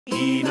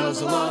He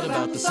knows a lot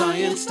about the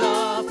science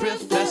stuff.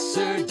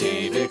 Professor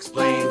Dave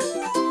explains.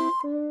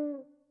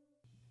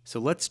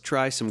 So let's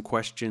try some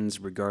questions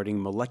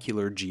regarding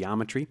molecular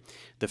geometry.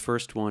 The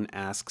first one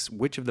asks,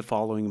 which of the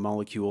following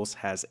molecules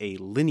has a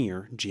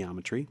linear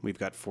geometry? We've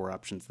got 4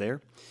 options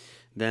there.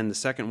 Then the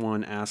second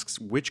one asks,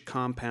 which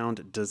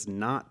compound does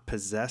not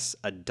possess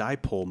a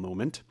dipole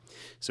moment?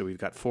 So we've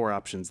got 4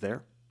 options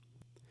there.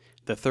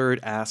 The third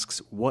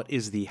asks, what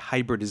is the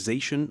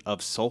hybridization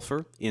of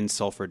sulfur in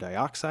sulfur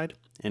dioxide?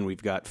 And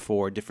we've got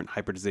 4 different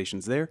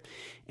hybridizations there.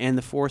 And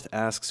the fourth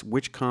asks,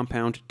 which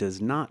compound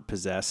does not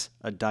possess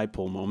a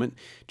dipole moment?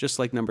 Just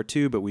like number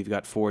 2, but we've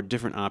got 4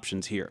 different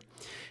options here.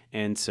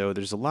 And so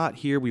there's a lot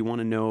here. We want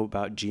to know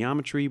about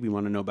geometry, we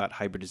want to know about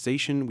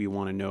hybridization, we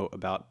want to know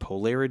about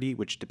polarity,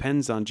 which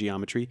depends on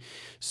geometry.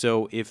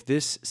 So if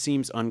this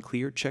seems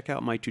unclear, check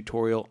out my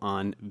tutorial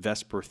on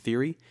Vesper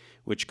theory,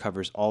 which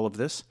covers all of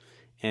this.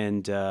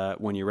 And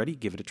when you're ready,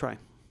 give it a try.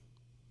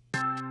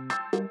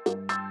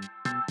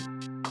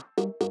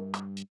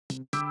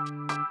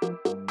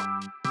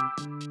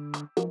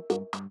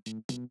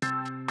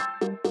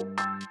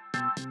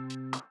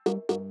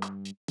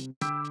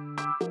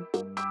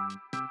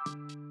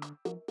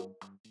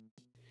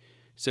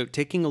 So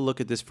taking a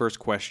look at this first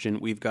question,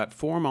 we've got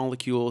 4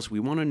 molecules. We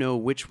want to know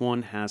which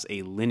one has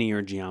a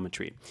linear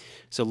geometry.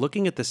 So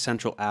looking at the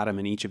central atom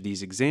in each of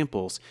these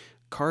examples,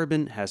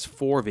 carbon has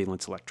 4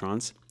 valence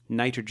electrons,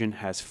 nitrogen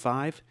has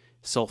 5,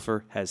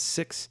 sulfur has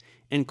 6,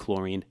 and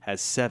chlorine has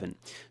 7.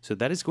 So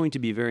that is going to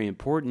be very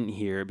important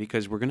here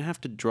because we're going to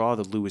have to draw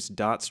the Lewis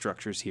dot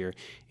structures here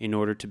in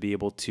order to be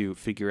able to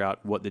figure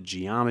out what the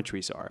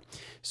geometries are.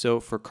 So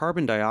for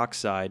carbon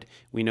dioxide,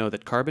 we know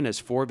that carbon has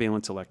 4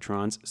 valence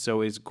electrons,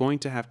 so it's going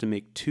to have to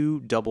make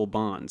 2 double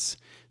bonds.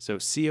 So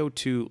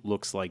CO2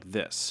 looks like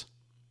this.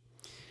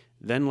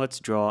 Then let's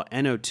draw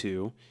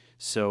NO2.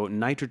 So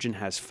nitrogen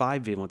has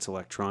 5 valence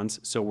electrons,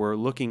 so we're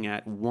looking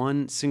at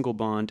 1 single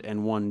bond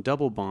and 1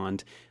 double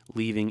bond,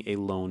 leaving a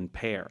lone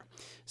pair.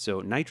 So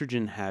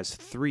nitrogen has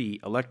 3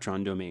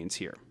 electron domains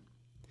here.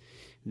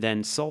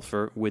 Then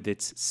sulfur, with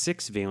its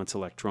 6 valence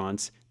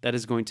electrons, that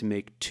is going to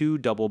make 2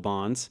 double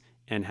bonds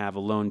and have a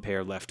lone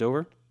pair left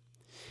over.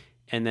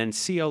 And then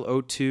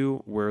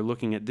ClO2, we're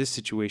looking at this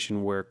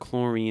situation where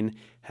chlorine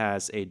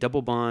has a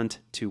double bond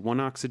to 1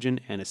 oxygen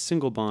and a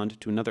single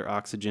bond to another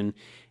oxygen,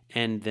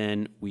 and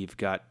then we've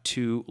got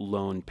 2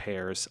 lone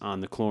pairs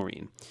on the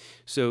chlorine.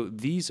 So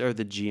these are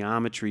the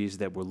geometries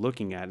that we're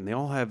looking at,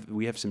 and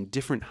we have some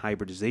different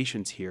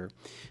hybridizations here,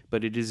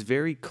 but it is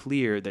very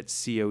clear that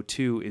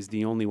CO2 is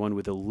the only one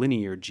with a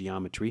linear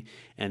geometry,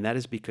 and that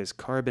is because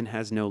carbon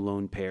has no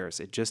lone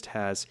pairs. It just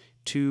has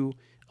 2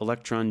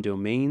 electron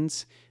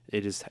domains.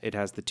 It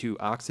has the 2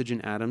 oxygen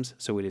atoms,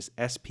 so it is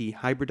sp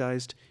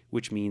hybridized,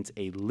 which means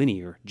a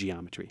linear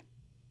geometry.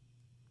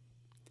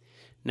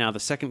 Now,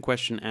 the second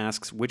question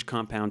asks which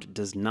compound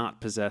does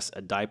not possess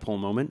a dipole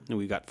moment, and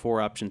we've got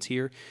 4 options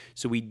here.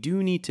 So we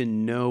do need to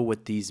know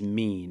what these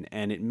mean,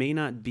 and it may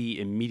not be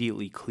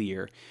immediately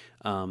clear.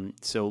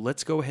 So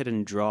let's go ahead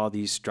and draw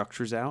these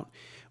structures out.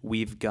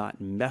 We've got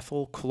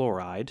methyl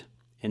chloride.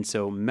 And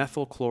so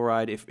methyl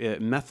chloride, if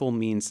methyl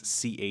means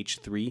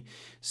CH3,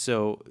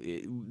 so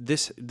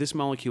this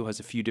molecule has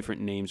a few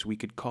different names. We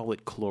could call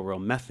it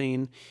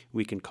chloromethane,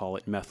 we can call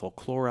it methyl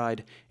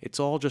chloride. It's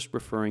all just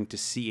referring to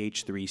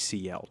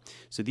CH3Cl.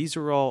 So these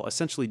are all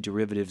essentially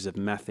derivatives of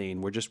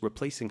methane. We're just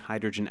replacing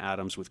hydrogen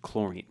atoms with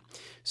chlorine.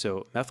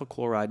 So methyl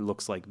chloride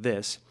looks like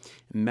this.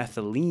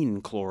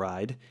 Methylene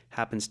chloride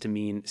happens to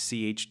mean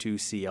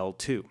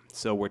CH2Cl2.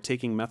 So we're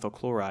taking methyl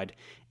chloride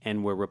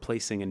and we're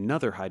replacing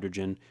another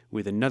hydrogen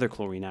with another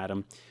chlorine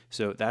atom.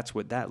 So that's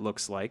what that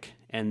looks like.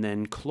 And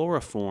then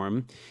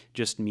chloroform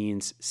just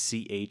means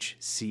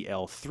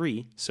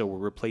CHCl3. So we're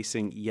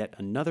replacing yet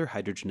another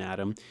hydrogen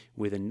atom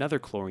with another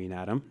chlorine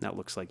atom. That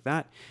looks like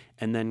that.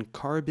 And then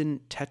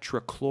carbon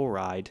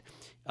tetrachloride.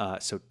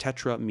 So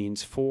tetra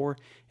means 4.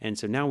 And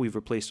so now we've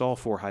replaced all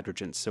 4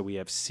 hydrogens. So we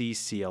have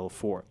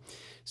CCl4.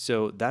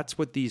 So that's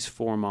what these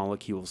 4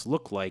 molecules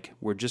look like.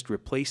 We're just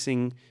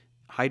replacing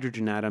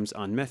hydrogen atoms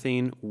on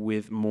methane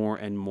with more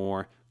and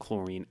more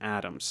chlorine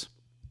atoms.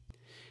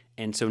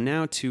 And so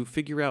now to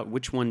figure out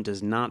which one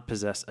does not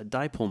possess a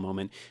dipole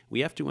moment,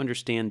 we have to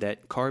understand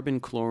that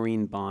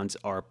carbon-chlorine bonds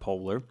are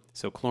polar.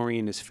 So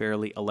chlorine is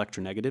fairly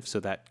electronegative, so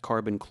that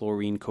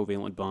carbon-chlorine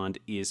covalent bond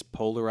is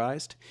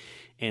polarized.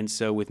 And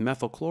so with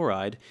methyl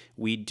chloride,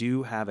 we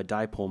do have a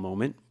dipole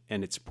moment,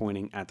 and it's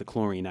pointing at the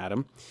chlorine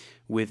atom.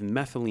 With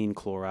methylene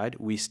chloride,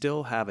 we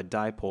still have a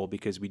dipole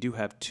because we do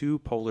have 2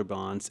 polar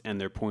bonds and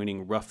they're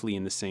pointing roughly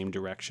in the same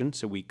direction,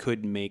 so we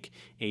could make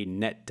a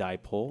net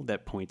dipole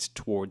that points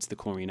towards the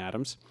chlorine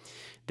atoms.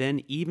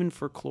 Then even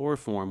for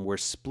chloroform, we're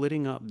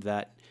splitting up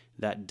that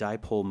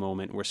dipole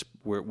moment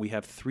where we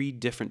have 3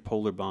 different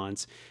polar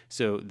bonds,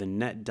 so the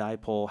net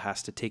dipole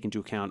has to take into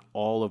account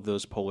all of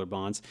those polar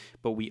bonds,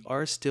 but we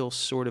are still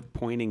sort of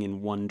pointing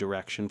in one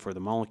direction for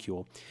the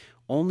molecule.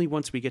 Only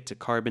once we get to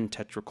carbon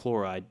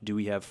tetrachloride do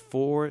we have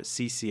 4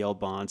 CCl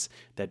bonds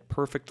that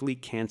perfectly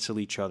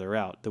cancel each other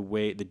out. The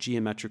way the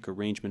geometric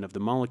arrangement of the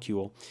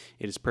molecule,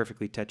 it is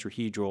perfectly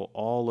tetrahedral.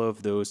 All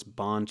of those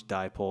bond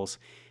dipoles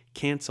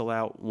cancel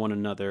out one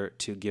another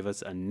to give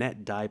us a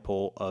net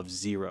dipole of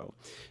 0.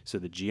 So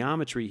the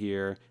geometry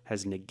here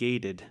has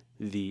negated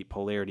the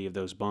polarity of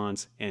those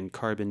bonds, and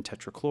carbon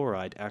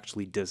tetrachloride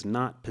actually does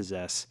not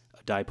possess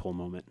a dipole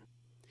moment.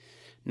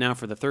 Now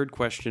for the third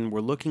question, we're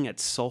looking at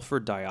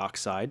sulfur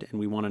dioxide, and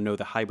we want to know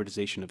the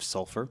hybridization of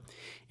sulfur.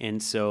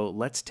 And so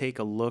let's take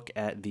a look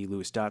at the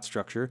Lewis dot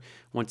structure.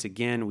 Once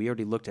again, we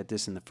already looked at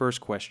this in the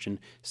first question.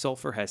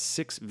 Sulfur has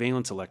 6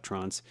 valence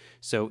electrons,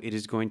 so it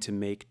is going to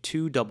make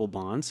 2 double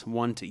bonds,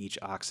 1 to each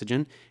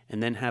oxygen,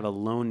 and then have a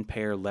lone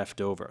pair left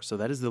over. So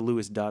that is the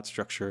Lewis dot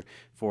structure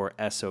for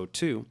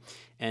SO2.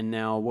 And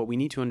now what we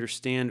need to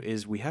understand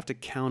is we have to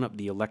count up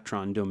the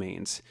electron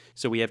domains.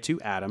 So we have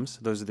 2 atoms,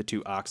 those are the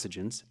 2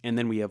 oxygens, and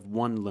then we have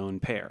 1 lone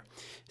pair.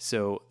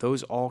 So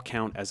those all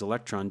count as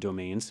electron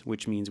domains,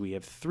 which means we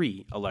have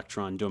 3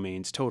 electron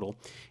domains total.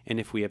 And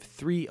if we have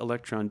 3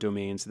 electron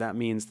domains, that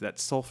means that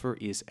sulfur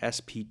is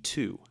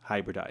sp2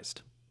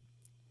 hybridized.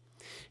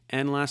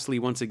 And lastly,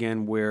 once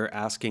again, we're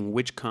asking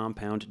which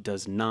compound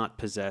does not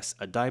possess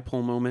a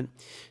dipole moment.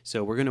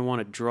 So we're going to want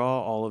to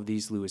draw all of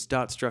these Lewis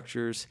dot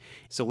structures.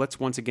 So let's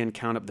once again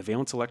count up the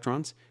valence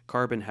electrons.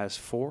 Carbon has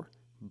 4,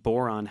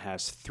 boron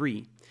has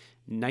 3,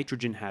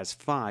 nitrogen has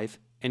 5,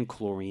 and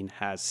chlorine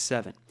has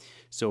 7.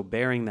 So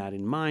bearing that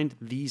in mind,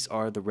 these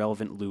are the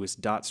relevant Lewis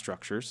dot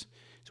structures.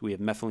 So we have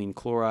methylene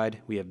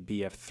chloride, we have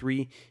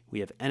BF3, we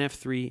have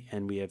NF3,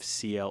 and we have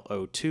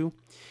ClO2.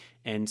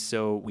 And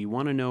so we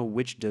want to know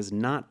which does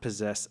not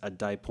possess a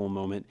dipole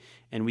moment,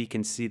 and we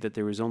can see that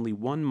there is only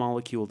one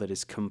molecule that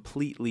is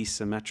completely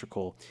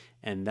symmetrical,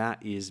 and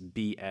that is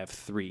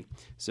BF3.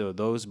 So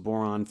those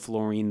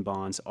boron-fluorine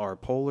bonds are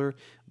polar,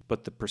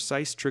 but the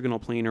precise trigonal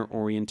planar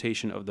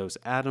orientation of those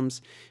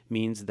atoms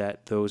means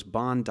that those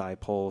bond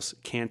dipoles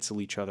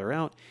cancel each other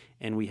out,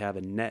 and we have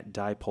a net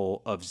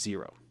dipole of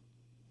 0.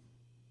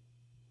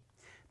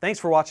 Thanks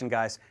for watching,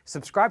 guys.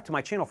 Subscribe to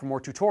my channel for more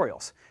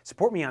tutorials.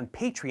 Support me on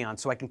Patreon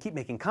so I can keep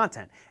making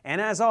content. And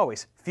as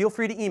always, feel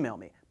free to email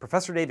me,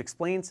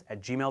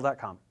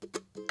 ProfessorDaveExplains@gmail.com.